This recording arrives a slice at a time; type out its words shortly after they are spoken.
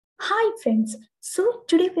Hi friends, so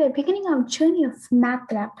today we are beginning our journey of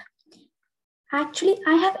Matlab. Actually,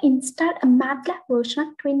 I have installed a Matlab version of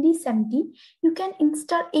 2017. You can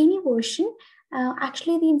install any version.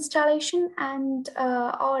 Actually, the installation and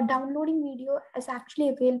or downloading video is actually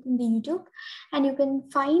available in the YouTube, and you can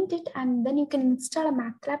find it, and then you can install a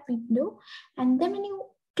Matlab window, and then when you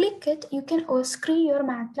click it, you can screen your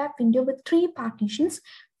Matlab window with 3 partitions.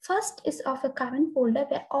 First is of a current folder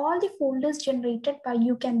where all the folders generated by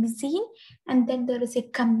you can be seen, and then there is a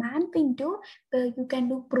command window where you can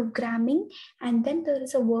do programming, and then there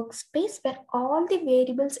is a workspace where all the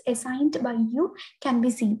variables assigned by you can be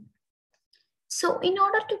seen. So in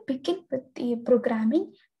order to begin with the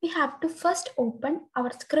programming, we have to first open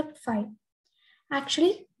our script file.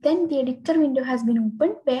 Actually, then the editor window has been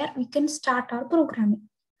opened where we can start our programming.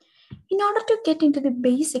 In order to get into the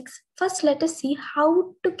basics, first let us see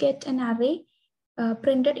how to get an array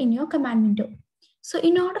printed in your command window. So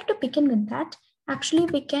in order to begin with that, actually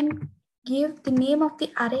we can give the name of the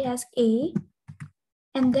array as A,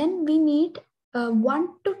 and then we need 1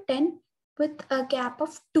 to 10 with a gap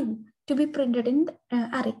of 2 to be printed in the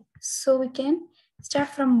array. So we can start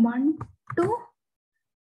from 1 to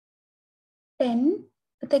 10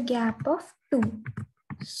 with a gap of 2.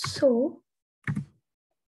 So,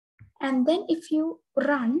 and then if you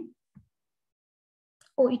run,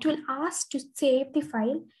 it will ask to save the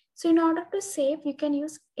file. So in order to save, you can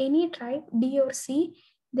use any drive, D or C.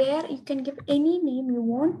 There you can give any name you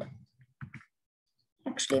want.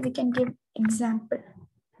 Actually, we can give example.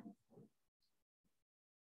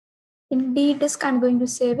 In D disk, I'm going to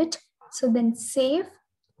save it. So then save.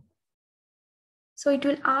 So it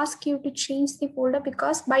will ask you to change the folder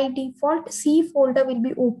because by default C folder will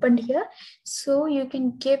be opened here. So you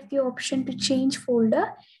can give the option to change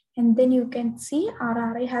folder, and then you can see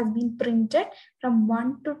our array has been printed from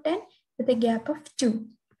 1 to 10 with a gap of 2.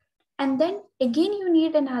 And then again you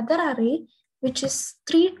need another array which is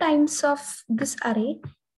 3 times of this array.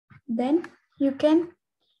 Then you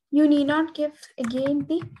need not give again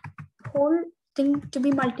the whole thing to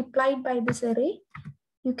be multiplied by this array.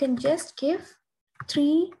 You can just give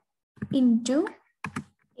 3 into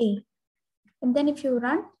A. And then if you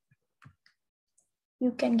run,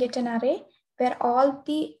 you can get an array where all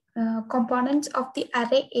the components of the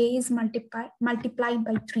array A is multiplied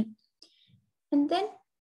by 3. And then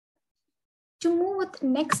to move with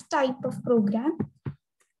next type of program,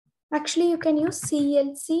 actually you can use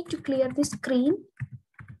CLC to clear the screen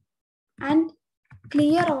and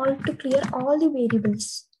clear all the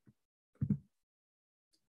variables.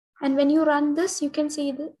 And when you run this, you can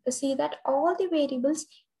see that all the variables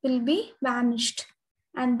will be vanished.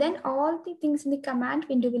 And then all the things in the command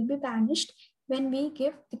window will be vanished when we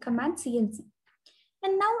give the command CLC.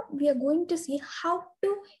 And now we are going to see how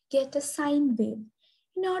to get a sine wave.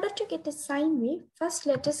 In order to get a sine wave, first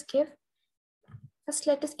let us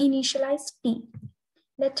initialize t.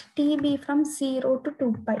 Let t be from 0 to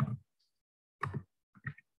 2 pi.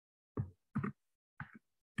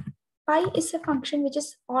 Pi is a function which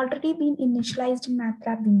has already been initialized in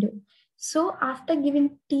Matlab window. So after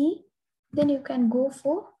giving t, then you can go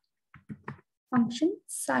for function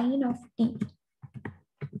sine of t.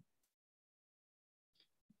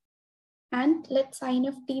 And let sine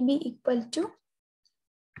of t be equal to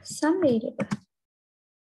some variable.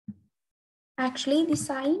 Actually, the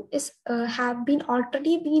sine is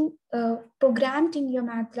already been programmed in your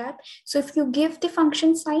Matlab. So if you give the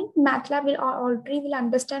function sine, Matlab will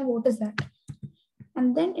understand what is that.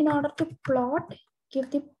 And then in order to plot,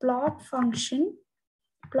 give the plot function,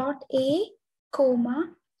 plot A,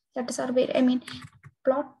 comma, that is our way,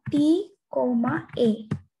 plot T, comma, A.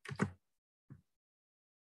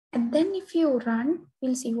 And then if you run,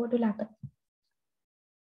 we'll see what will happen.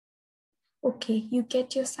 Okay, you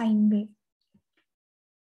get your sine wave.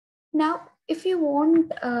 Now, if you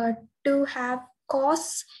want to have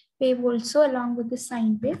cos wave also along with the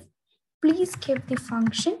sine wave, please give the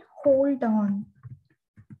function hold on.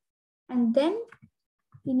 And then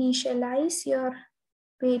initialize your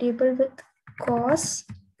variable with cos.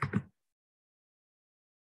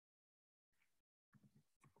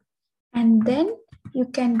 And then you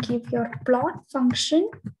can give your plot function.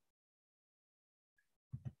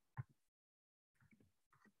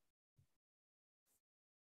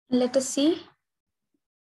 Let us see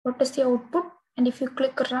what is the output. And if you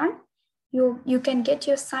click run, you can get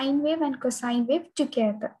your sine wave and cosine wave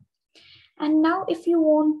together. And now if you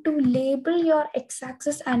want to label your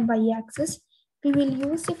x-axis and y-axis, we will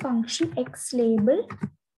use the function xLabel.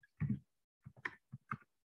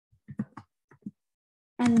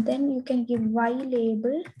 And then you can give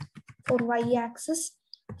y-label for y-axis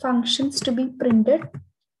functions to be printed.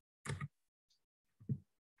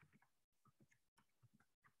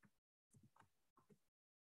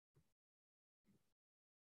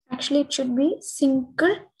 Actually, it should be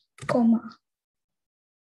single comma.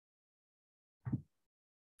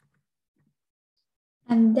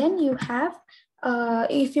 And then you have,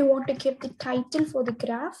 if you want to give the title for the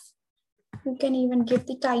graph, you can even give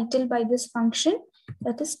the title by this function.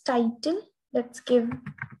 That is title. Let's give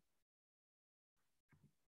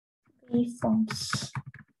waveforms.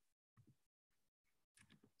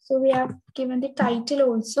 So we have given the title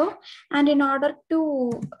also. And in order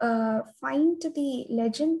to find the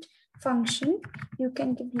legend function, you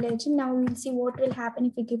can give legend. Now we'll see what will happen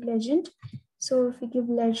if we give legend. So if we give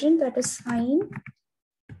legend, that is sine.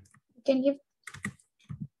 You can give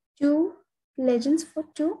two legends for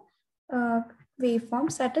two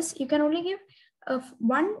waveforms. That is, you can only give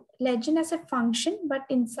one legend as a function, but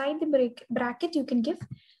inside the bracket, you can give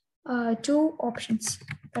two options.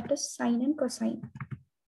 That is sine and cosine.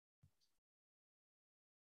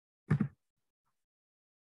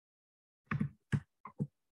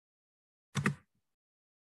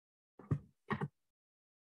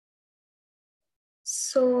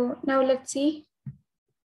 So now let's see.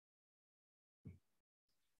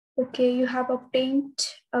 Okay, you have obtained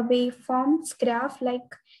a waveforms graph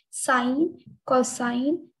like sine,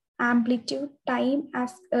 cosine, amplitude, time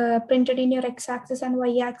as printed in your x-axis and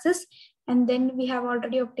y-axis. And then we have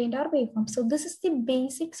already obtained our waveform. So this is the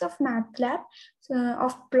basics of Matlab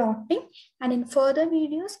of plotting. And in further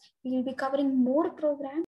videos, we will be covering more programs.